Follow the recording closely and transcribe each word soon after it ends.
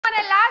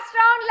Last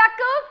round,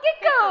 Lakku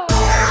Kikku.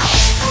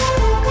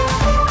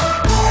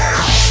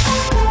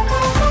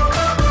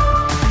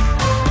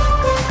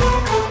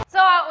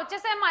 So,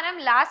 వచ్చేసే మనం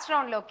last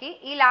round లోకి.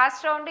 ఈ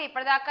లాస్ట్ రౌండ్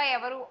ఇప్పటిదాకా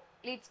ఎవరు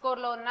లీడ్ స్కోర్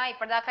లో ఉన్నా,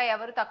 ఇప్పటిదాకా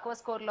ఎవరు తక్కువ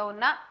స్కోర్ లో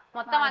ఉన్నా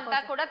మొత్తం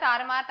అంతా కూడా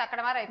తారుమారు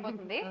తక్కడమారు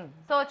అయిపోతుంది.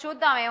 సో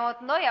చూద్దాం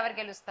ఏమవుతుందో, ఎవరు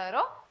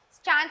గెలుస్తారో.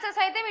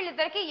 ఛాన్సెస్ అయితే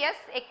వీళ్ళిద్దరికి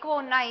ఎస్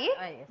ఎక్కువ ఉన్నాయి,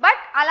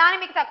 బట్ అలానే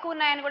మీకు తక్కువ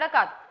ఉన్నాయని కూడా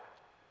కాదు.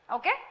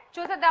 ఓకే,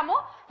 చూసేద్దాము.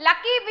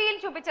 లక్కీ వీల్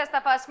చూపించేస్తా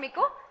ఫస్ట్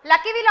మీకు.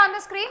 Lucky wheel on the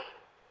screen.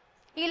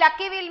 ఈ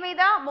లక్కీ వీల్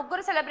మీద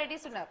ముగ్గురు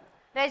సెలబ్రిటీస్ ఉన్నారు,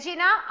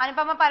 రెజీనా,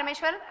 అనుపమ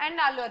పరమేశ్వర్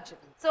అండ్ అల్లు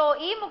అర్జున్. సో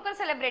ఈ ముగ్గురు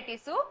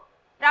సెలబ్రిటీస్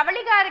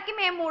రవళి గారికి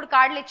మేము 3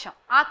 కార్డులు ఇచ్చాం,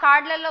 ఆ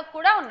కార్డులలో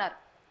కూడా ఉన్నారు.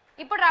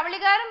 ఇప్పుడు రవళి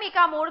గారు మీకు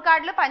ఆ 3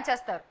 కార్డులు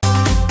పంచేస్తారు.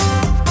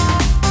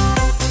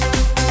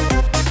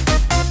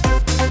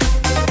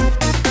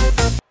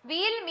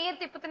 వీల్ మీరు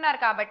తిప్పుతున్నారు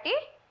కాబట్టి,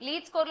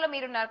 లీడ్ స్కోర్ లో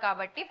మీరున్నారు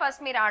కాబట్టి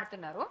ఫస్ట్ మీరు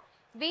ఆడుతున్నారు.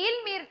 వీల్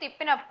మీరు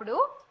తిప్పినప్పుడు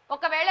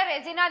ఒకవేళ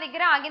రెజీనా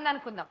దగ్గర ఆగింది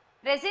అనుకుందాం,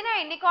 రెజీనా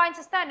ఎన్ని కాయిన్స్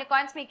ఇస్తే అన్ని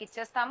కాయిన్స్ మీకు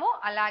ఇచ్చేస్తాము.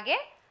 అలాగే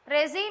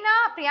రెజీనా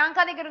ప్రియాంక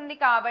దగ్గర ఉంది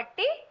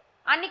కాబట్టి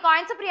అన్ని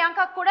కాయిన్స్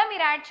ప్రియాంకకు కూడా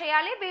మీరు యాడ్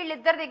చేయాలి,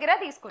 వీళ్ళిద్దరి దగ్గర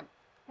తీసుకోండి.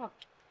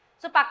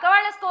 సో పక్క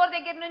వాళ్ళ స్కోర్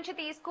దగ్గర నుంచి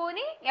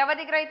తీసుకుని ఎవరి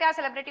దగ్గర అయితే ఆ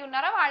సెలబ్రిటీ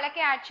ఉన్నారో వాళ్ళకి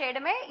యాడ్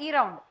చేయడమే ఈ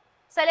రౌండ్.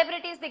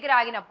 సెలబ్రిటీస్ దగ్గర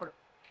ఆగినప్పుడు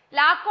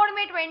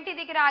లాక్కోవడమే 20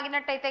 దగ్గర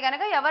ఆగినట్టయితే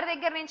కనుక ఎవరి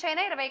దగ్గర నుంచి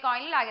అయినా 20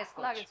 కాయిన్లు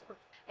లాగేసుకోవచ్చు.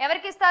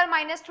 ఎవరికి ఇస్తారు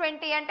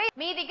 -20 అంటే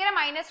మీ దగ్గర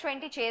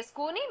 -20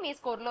 చేసుకుని మీ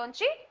స్కోర్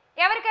లోంచి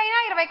ఎవరికైనా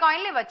 20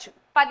 కాయిన్లు ఇవ్వచ్చు.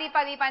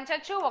 10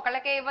 పంచచ్చు,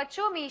 ఒకళ్ళకే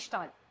ఇవ్వచ్చు, మీ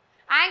ఇష్టం. అది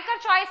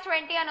యాంకర్ చాయిస్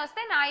 20 అని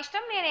వస్తే నా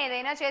ఇష్టం, నేను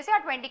ఏదైనా చేసి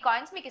ఆ 20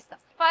 కాయిన్స్ మీకు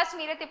ఇస్తాను. ఫస్ట్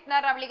మీరే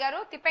తిప్పుతున్నారు రవళి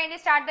గారు, తిప్పేయండి.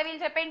 స్టార్ట్ ద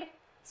వీల్ చెప్పండి.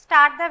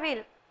 Start the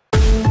wheel.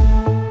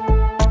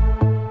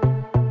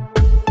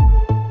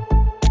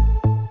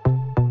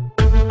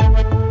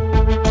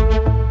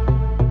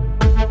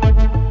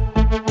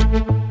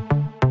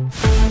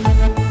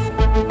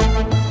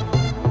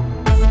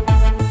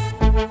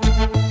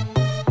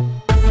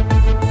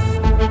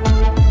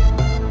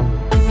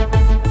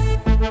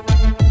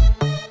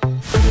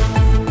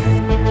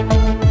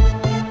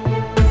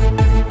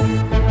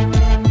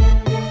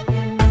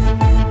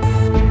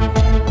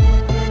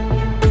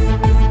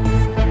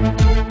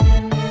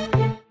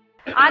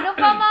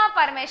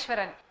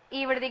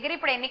 ఈవిడ దగ్గర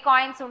ఇప్పుడు ఎన్ని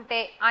కాయిన్స్ ఉంటే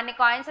అన్ని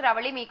కాయిన్స్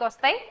రవళి మీకు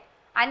వస్తాయి,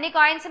 అన్ని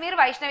కాయిన్స్ మీరు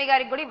వైష్ణవి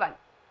గారికి కూడా ఇవ్వాలి.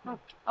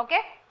 ఓకే,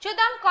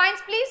 చూద్దాం.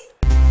 Coins please.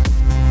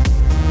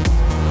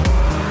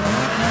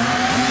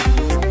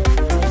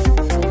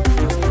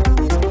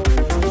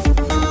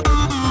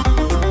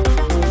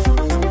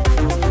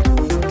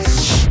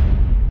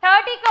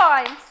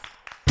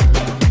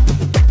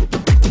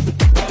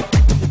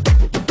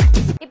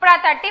 ఇప్పుడు ఆ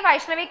 30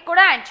 వైష్ణవికి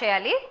కూడా యాడ్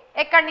చేయాలి.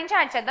 ఎక్కడి నుంచి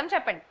యాడ్ చేద్దాం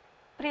చెప్పండి.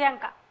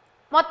 ప్రియాంక.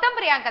 మొత్తం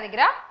ప్రియాంక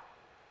దగ్గర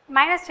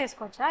మైనస్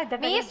చేసుకోవచ్చా?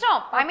 మీ ఇష్టం.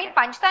 I mean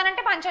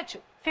పంచుతానంటే పంచొచ్చు.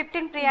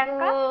 15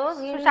 Priyanka,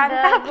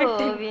 Susanta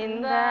 15.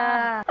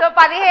 So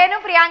 15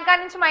 Priyanka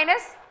నుంచి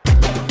మైనస్,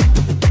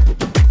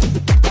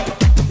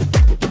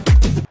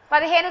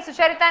 15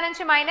 సుచరిత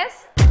నుంచి మైనస్,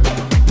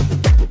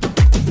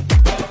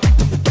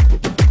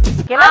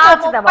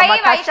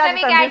 30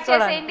 వైష్ణవికి యాడ్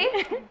చేసేయండి.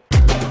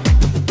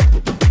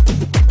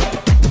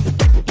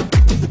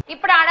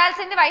 ఇప్పుడు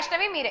ఆడాల్సింది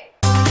వైష్ణవి మీరే.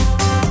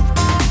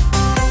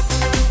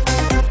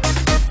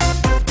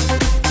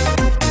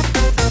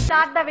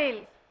 Start the wheel.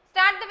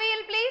 Start the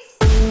wheel, please.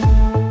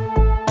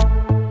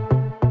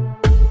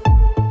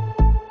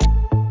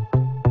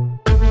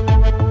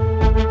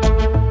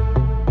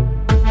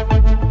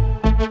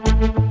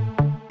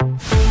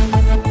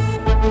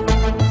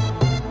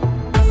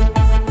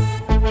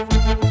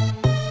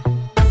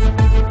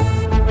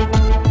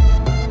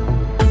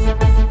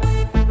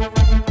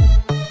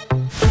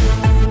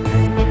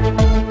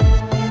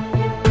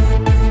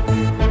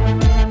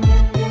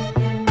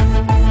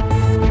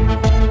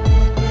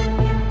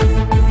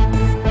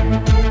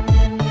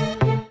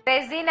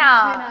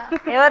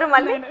 ఎవరు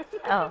మళ్ళీ?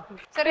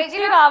 సో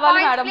రెజీనా రావాలి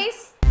మేడం ప్లీజ్.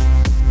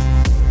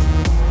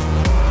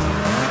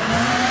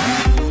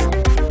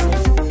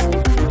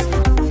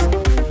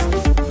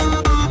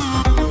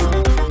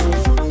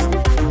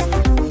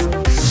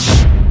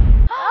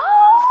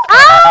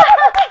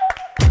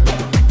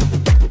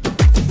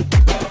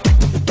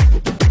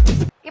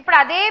 ఇప్పుడు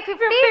అదే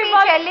 50 మీ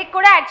చెల్లికి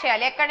కూడా యాడ్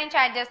చేయాలి. ఎక్కడి నుంచి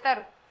యాడ్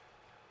చేస్తారు?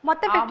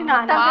 మొత్తం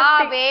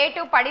 50.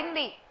 వేటు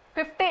పడింది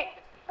 50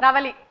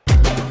 రవలి.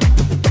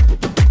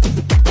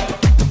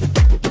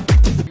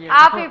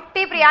 ఆ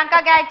 50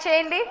 ప్రియాంకకి యాడ్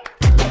చేయండి.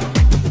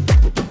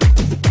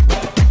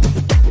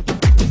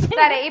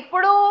 సరే,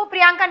 ఇప్పుడు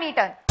ప్రియాంక నీ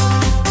టర్న్.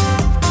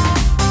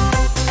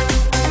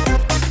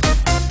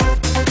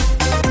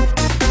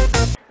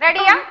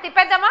 రెడీయా?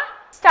 తిప్పేద్దామా?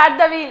 Start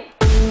the wheel.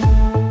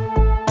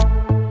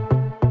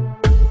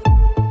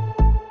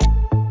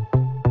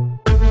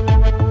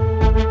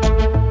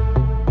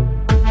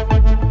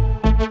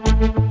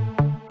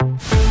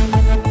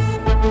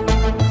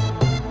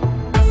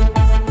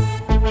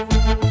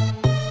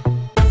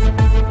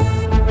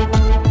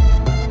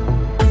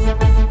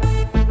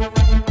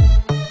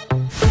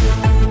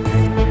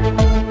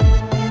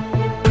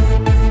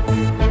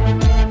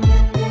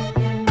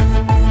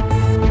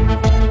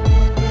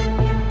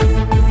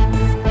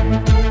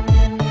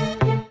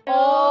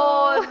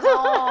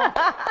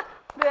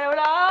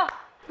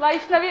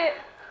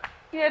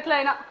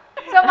 ఎట్లయినా.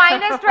 సో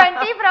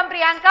 -20 ఫ్రమ్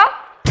ప్రియాంక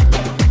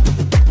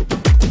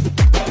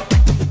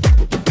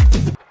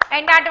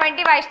అండ్ ఆ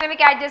 20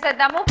 వైష్ణవికి యాడ్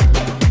చేసేద్దాము.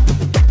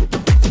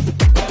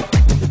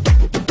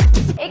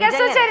 ఇక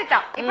సుచరిత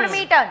ఇప్పుడు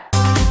మీ టర్న్.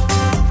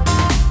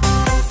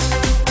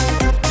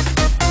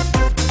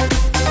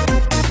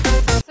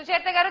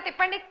 సుచరిత గారు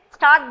తిప్పండి.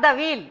 Start the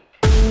wheel.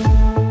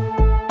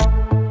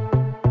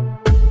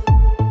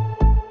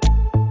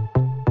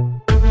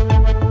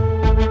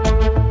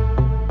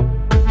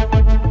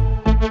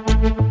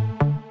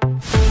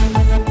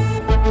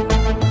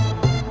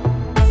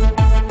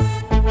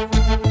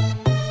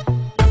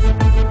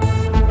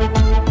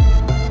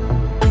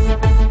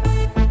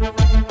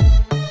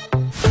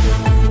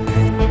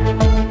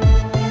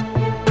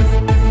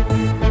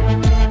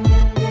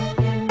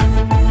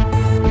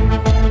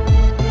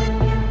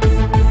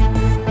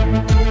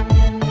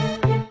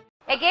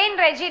 Again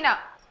Regina.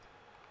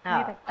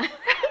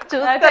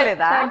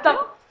 చూసుకోలేదా?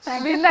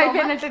 Win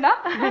అయిపోయినట్టునా?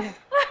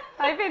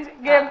 అయిపోయింది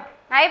గేమ్.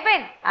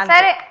 అయిపోయింది.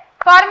 సరే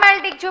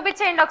ఫార్మాలిటీకి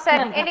చూపించేయండి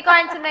ఒకసారి ఎన్ని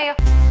కాయిన్స్ ఉన్నాయో.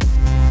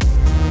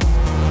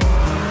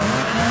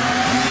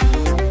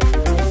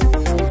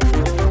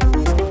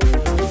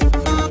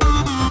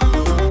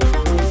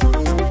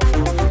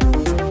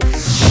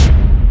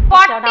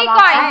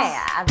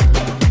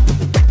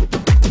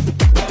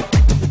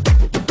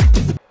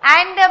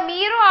 అండ్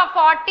మీరు ఆ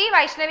 40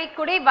 వైష్ణవికి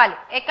కూడా ఇవ్వాలి.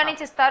 ఎక్కడి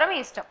నుంచి ఇస్తారో మీ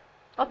ఇష్టం.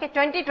 ఓకే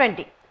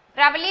 20.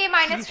 రవలి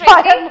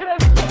 -20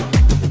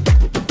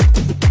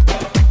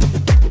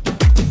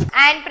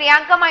 అండ్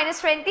ప్రియాంక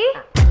 -20.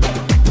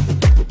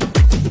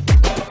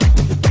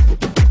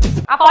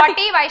 ఆ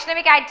 40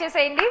 వైష్ణవికి యాడ్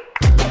చేసేయండి.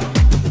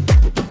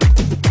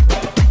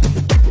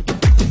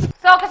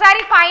 సో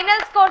ఒకసారి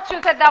ఫైనల్ స్కోర్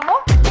చూసేద్దాము.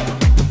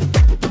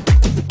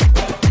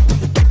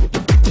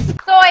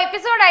 సో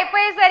ఎపిసోడ్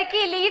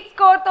అయిపోయేసరికి లీడ్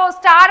స్కోర్ తో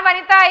స్టార్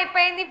వనిత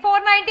అయిపోయింది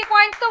 490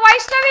 పాయింట్స్ తో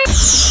వైష్ణవి.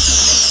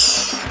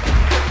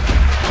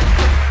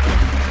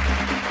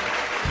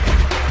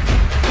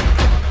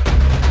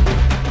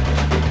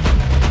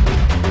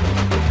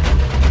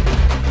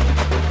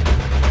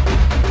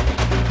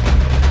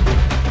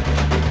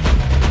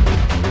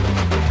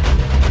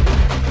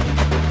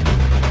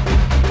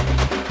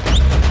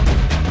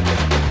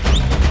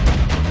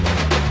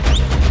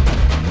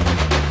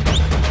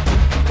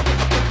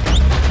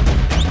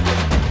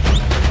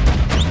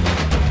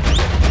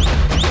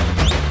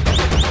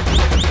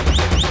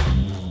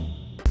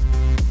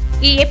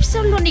 ఈ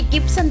ఎపిసోడ్ లోని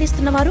గిఫ్ట్స్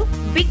అందిస్తున్న వారు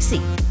big C,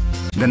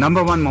 the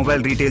number 1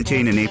 mobile retail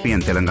chain in AP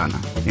and Telangana.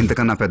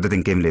 ఇంతకన్నా పెద్దది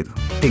ఇంకేం లేదు.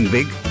 Think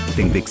big,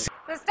 think big.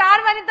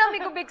 Star వనిత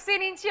మీకు బిగ్ సి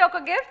నుంచి ఒక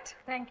గిఫ్ట్.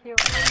 థాంక్యూ.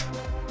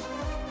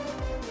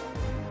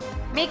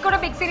 మీకు కూడా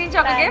బిగ్ సి నుంచి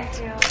ఒక గిఫ్ట్.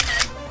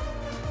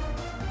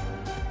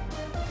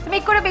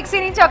 మీకు కూడా బిగ్ సి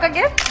నుంచి ఒక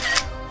గిఫ్ట్.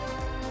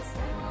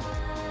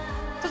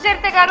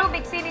 సుచరిత గారు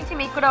బిగ్ సి నుంచి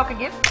మీకు కూడా ఒక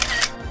గిఫ్ట్.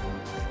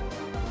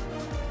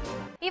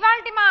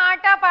 ఇవాల్టి మా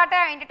ఆట పాట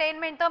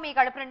ఎంటర్టైన్మెంట్ తో మీ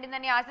కడుపు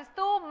నిండిందని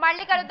ఆశిస్తూ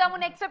మళ్ళీ కలుద్దాము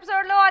నెక్స్ట్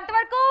ఎపిసోడ్ లో.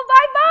 అంతవరకు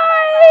బై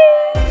బై.